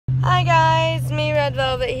Hi guys, me Red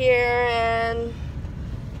Velvet here, and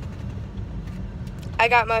I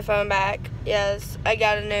got my phone back. Yes, I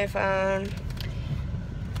got a new phone.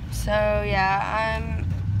 So yeah,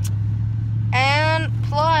 and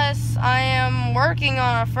plus I am working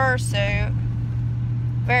on a fursuit.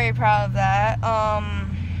 Very proud of that.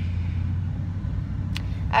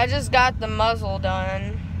 I just got the muzzle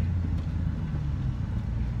done.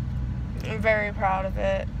 I'm very proud of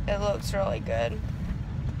it. It looks really good.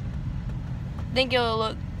 I think it'll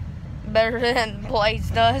look better than Blaze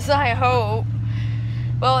does, I hope.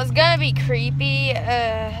 Well, it's gonna be creepy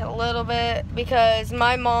a little bit because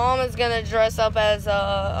my mom is gonna dress up as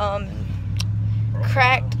a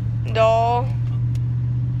cracked doll.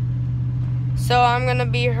 So I'm gonna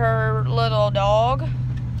be her little dog.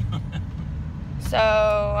 So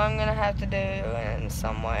I'm gonna have to do it in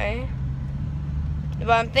some way.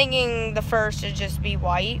 But I'm thinking the fur should just be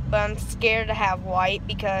white, but I'm scared to have white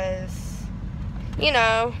because, you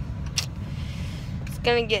know, it's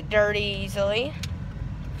gonna get dirty easily.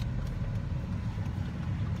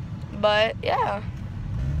 But yeah,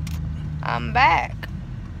 I'm back.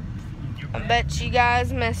 I bet you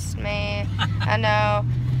guys missed me. I know.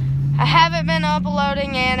 I haven't been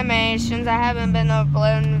uploading animations. I haven't been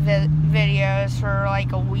uploading videos for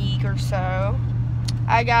like a week or so.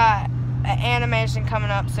 I got an animation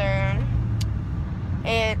coming up soon.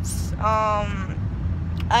 It's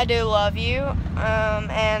I Do Love You,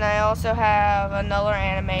 and I also have another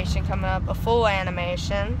animation coming up, a full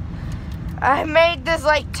animation. I made this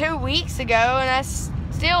like 2 weeks ago and I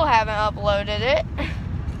still haven't uploaded it.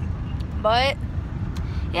 But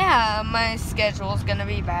yeah, my schedule's gonna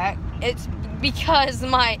be back. It's because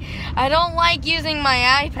I don't like using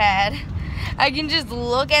my iPad. I can just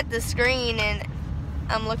look at the screen and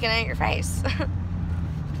I'm looking at your face.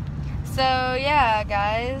 So yeah,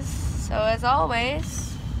 guys. So as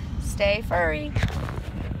always, stay furry.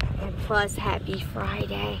 And plus, happy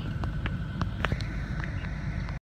Friday.